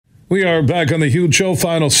We are back on the Huge Show,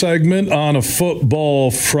 final segment on a football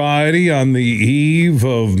Friday on the eve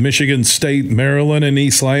of Michigan State, Maryland, and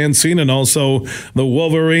East Lansing, and also the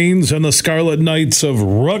Wolverines and the Scarlet Knights of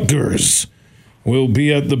Rutgers will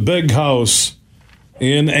be at the Big House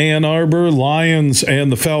in Ann Arbor, Lions and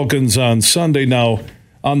the Falcons on Sunday. Now,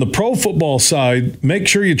 on the pro football side, make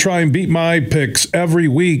sure you try and beat my picks every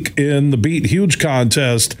week in the Beat Huge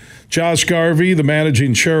contest. Josh Garvey, the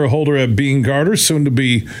managing shareholder at Bean Garter, soon to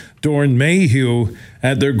be Doeren Mayhew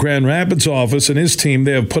at their Grand Rapids office, and his team,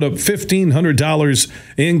 they have put up $1,500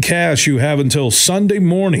 in cash. You have until Sunday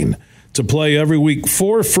morning to play every week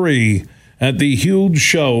for free at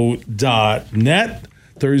thehugeshow.net.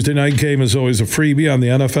 Thursday night game is always a freebie on the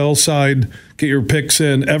NFL side. Get your picks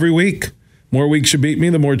in every week. More weeks you beat me,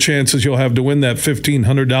 the more chances you'll have to win that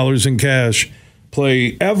 $1,500 in cash.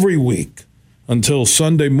 Play every week until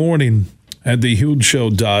Sunday morning at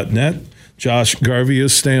thehugeshow.net. Josh Garvey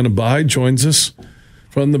is standing by, joins us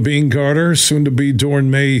from the Bean Garter, soon to be Doeren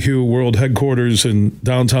Mayhew World Headquarters in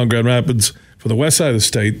downtown Grand Rapids for the west side of the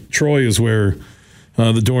state. Troy is where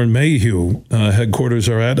the Doeren Mayhew headquarters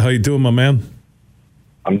are at. How you doing, my man?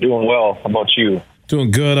 I'm doing well. How about you?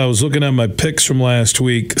 Doing good. I was looking at my picks from last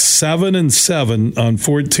week. 7-7 on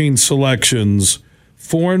 14 selections.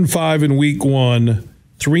 4-5 in week 1.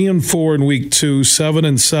 3-4 in week 2.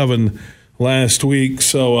 7-7 last week.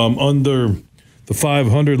 So I'm under the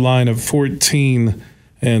 500 line of 14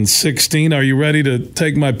 and 16. Are you ready to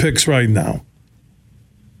take my picks right now?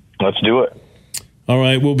 Let's do it. All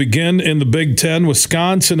right. We'll begin in the Big Ten.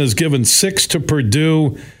 Wisconsin has given 6 to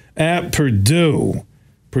Purdue at Purdue.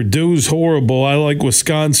 Purdue's horrible. I like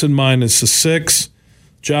Wisconsin minus the 6.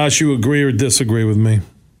 Josh, you agree or disagree with me?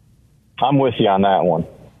 I'm with you on that one.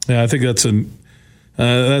 Yeah, I think that's an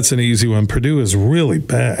easy one. Purdue is really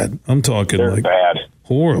bad. I'm talking They're bad.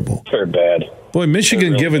 Horrible. They're bad. Boy,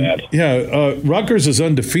 Michigan Rutgers is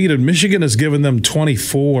undefeated. Michigan has given them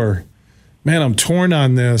 24. Man, I'm torn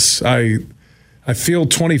on this. I feel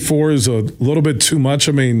 24 is a little bit too much.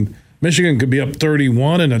 I mean, Michigan could be up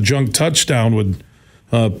 31 and a junk touchdown would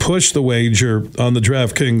push the wager on the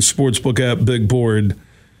DraftKings Sportsbook app big board.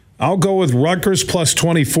 I'll go with Rutgers plus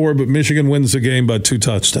 24, but Michigan wins the game by 2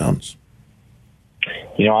 touchdowns.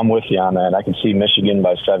 You know, I'm with you on that. I can see Michigan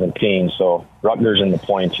by 17, so Rutgers in the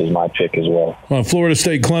points is my pick as well. Well, Florida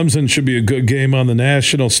State-Clemson should be a good game on the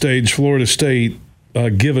national stage. Florida State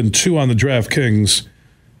given 2 on the DraftKings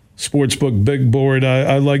Sportsbook big board.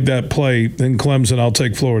 I like that play in Clemson. I'll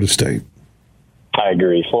take Florida State. I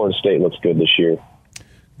agree. Florida State looks good this year.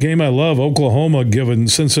 Game I love, Oklahoma giving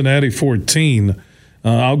Cincinnati 14.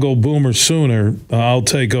 I'll go Boomer Sooner. I'll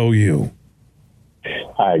take OU.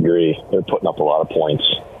 I agree. They're putting up a lot of points.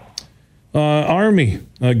 Army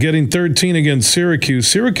getting 13 against Syracuse.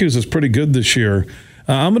 Syracuse is pretty good this year.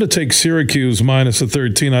 I'm going to take Syracuse minus the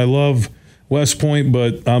 13. I love West Point,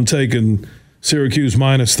 but I'm taking Syracuse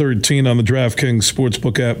minus 13 on the DraftKings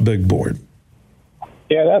Sportsbook app big board.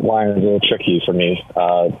 Yeah, that line is a little tricky for me.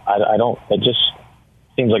 I don't. It just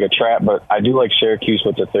seems like a trap, but I do like Syracuse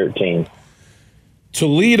with the 13.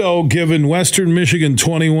 Toledo giving Western Michigan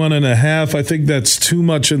 21.5. I think that's too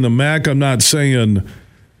much in the MAC. I'm not saying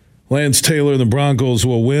Lance Taylor and the Broncos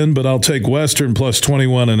will win, but I'll take Western plus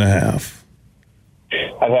 21.5.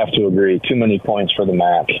 I'd have to agree. Too many points for the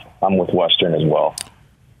MAC. I'm with Western as well.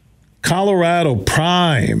 Colorado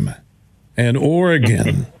Prime and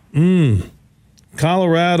Oregon.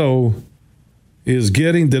 Colorado is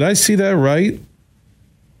getting, did I see that right?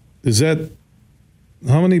 Is that,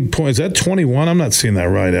 how many points? Is that 21? I'm not seeing that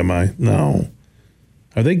right, am I? No.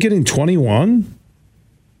 Are they getting 21?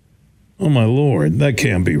 Oh, my Lord. That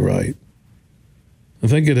can't be right. I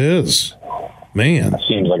think it is. Man. That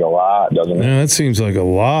seems like a lot, doesn't it? Yeah, that seems like a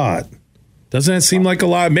lot. Doesn't that seem like a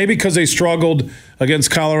lot? Maybe because they struggled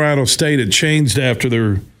against Colorado State. It changed after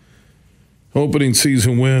their opening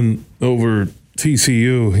season win over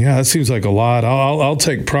TCU. Yeah, that seems like a lot. I'll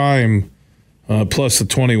take Prime plus the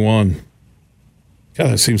 21.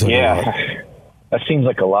 God, that seems like a lot. That seems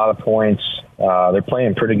like a lot of points. They're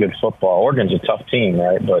playing pretty good football. Oregon's a tough team,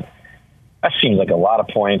 right? But that seems like a lot of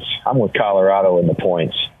points. I'm with Colorado in the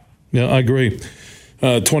points. Yeah, I agree.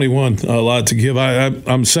 21, a lot to give.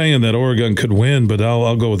 I'm saying that Oregon could win, but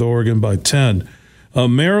I'll go with Oregon by 10.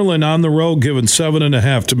 Maryland on the road giving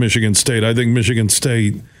 7.5 to Michigan State. I think Michigan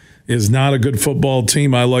State is not a good football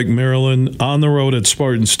team. I like Maryland on the road at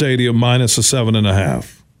Spartan Stadium minus a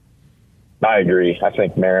 7.5. I agree. I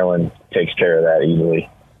think Maryland takes care of that easily.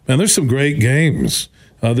 Man, there's some great games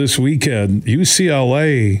this weekend.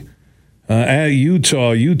 UCLA at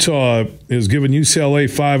Utah. Utah is giving UCLA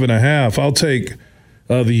 5.5. I'll take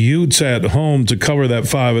the Utes at home to cover that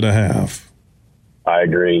 5.5. I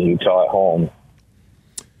agree. Utah at home.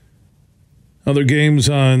 Other games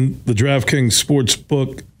on the DraftKings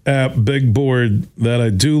Sportsbook app big board that I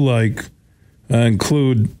do like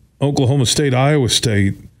include Oklahoma State, Iowa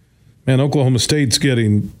State. Man, Oklahoma State's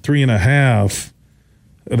getting 3.5.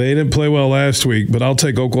 They didn't play well last week, but I'll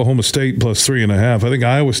take Oklahoma State plus 3.5. I think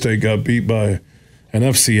Iowa State got beat by an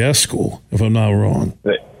FCS school, if I'm not wrong.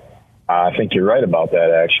 I think you're right about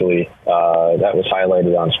that, actually. That was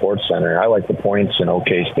highlighted on SportsCenter. I like the points in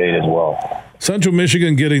OK State as well. Central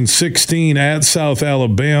Michigan getting 16 at South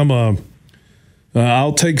Alabama.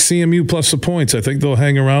 I'll take CMU plus the points. I think they'll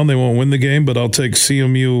hang around. They won't win the game, but I'll take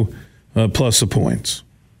CMU plus the points.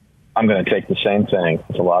 I'm going to take the same thing.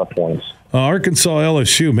 It's a lot of points. Arkansas,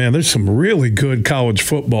 LSU. Man, there's some really good college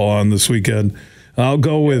football on this weekend. I'll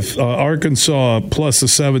go with Arkansas plus the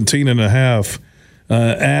 17.5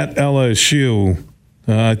 at LSU.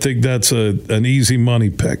 I think that's an easy money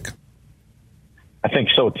pick. I think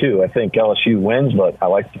so, too. I think LSU wins, but I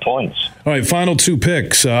like the points. All right, final two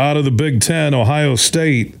picks. Out of the Big Ten, Ohio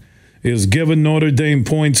State is giving Notre Dame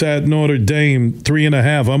points at Notre Dame,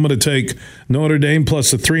 3.5. I'm going to take Notre Dame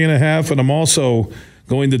plus the 3.5, and I'm also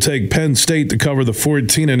going to take Penn State to cover the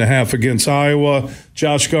 14.5 against Iowa.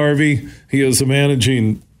 Josh Garvey, he is the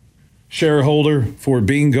managing shareholder for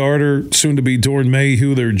Bean Garter, soon to be Doeren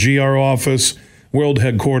Mayhew, their GR office, world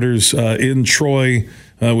headquarters in Troy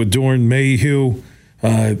with Doeren Mayhew.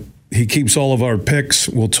 He keeps all of our picks.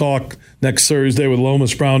 We'll talk next Thursday with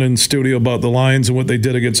Lomas Brown in studio about the Lions and what they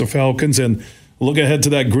did against the Falcons, and look ahead to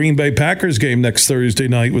that Green Bay Packers game next Thursday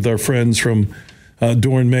night with our friends from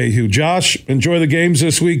Doeren Mayhew. Josh, enjoy the games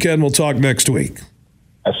this weekend. We'll talk next week.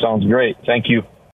 That sounds great. Thank you.